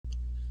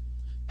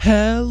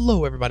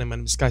Hello everybody, my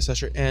name is Sky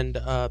and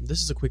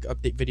this is a quick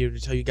update video to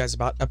tell you guys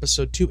about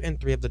episode 2 and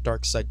 3 of the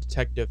Darkside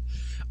Detective.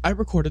 I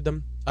recorded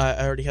them,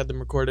 I already had them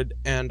recorded,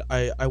 and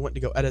I went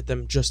to go edit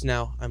them just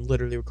now. I'm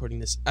literally recording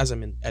this as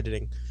I'm in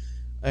editing,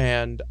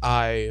 and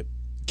I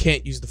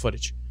can't use the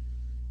footage.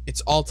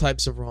 It's all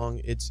types of wrong,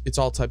 it's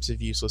all types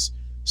of useless.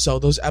 So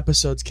those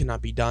episodes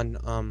cannot be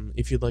done.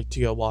 If you'd like to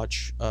go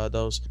watch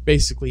those,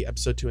 basically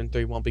episode 2 and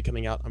 3 won't be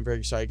coming out. I'm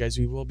very sorry, guys.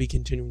 We will be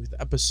continuing with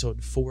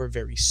episode 4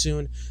 very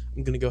soon.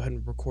 I'm going to go ahead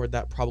and record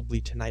that probably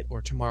tonight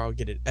or tomorrow,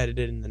 get it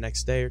edited in the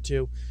next day or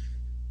two,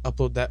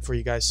 upload that for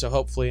you guys. So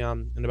hopefully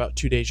in about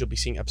 2 days you'll be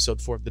seeing episode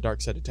 4 of the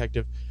Darkside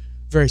Detective.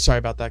 Very sorry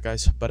about that,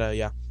 guys. But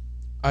yeah,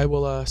 I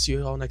will see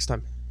you all next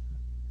time.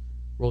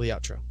 Roll the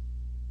outro.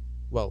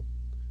 Well,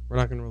 we're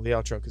not going to roll the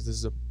outro because this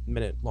is a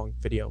minute-long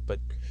video, but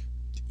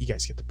you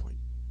guys get the point.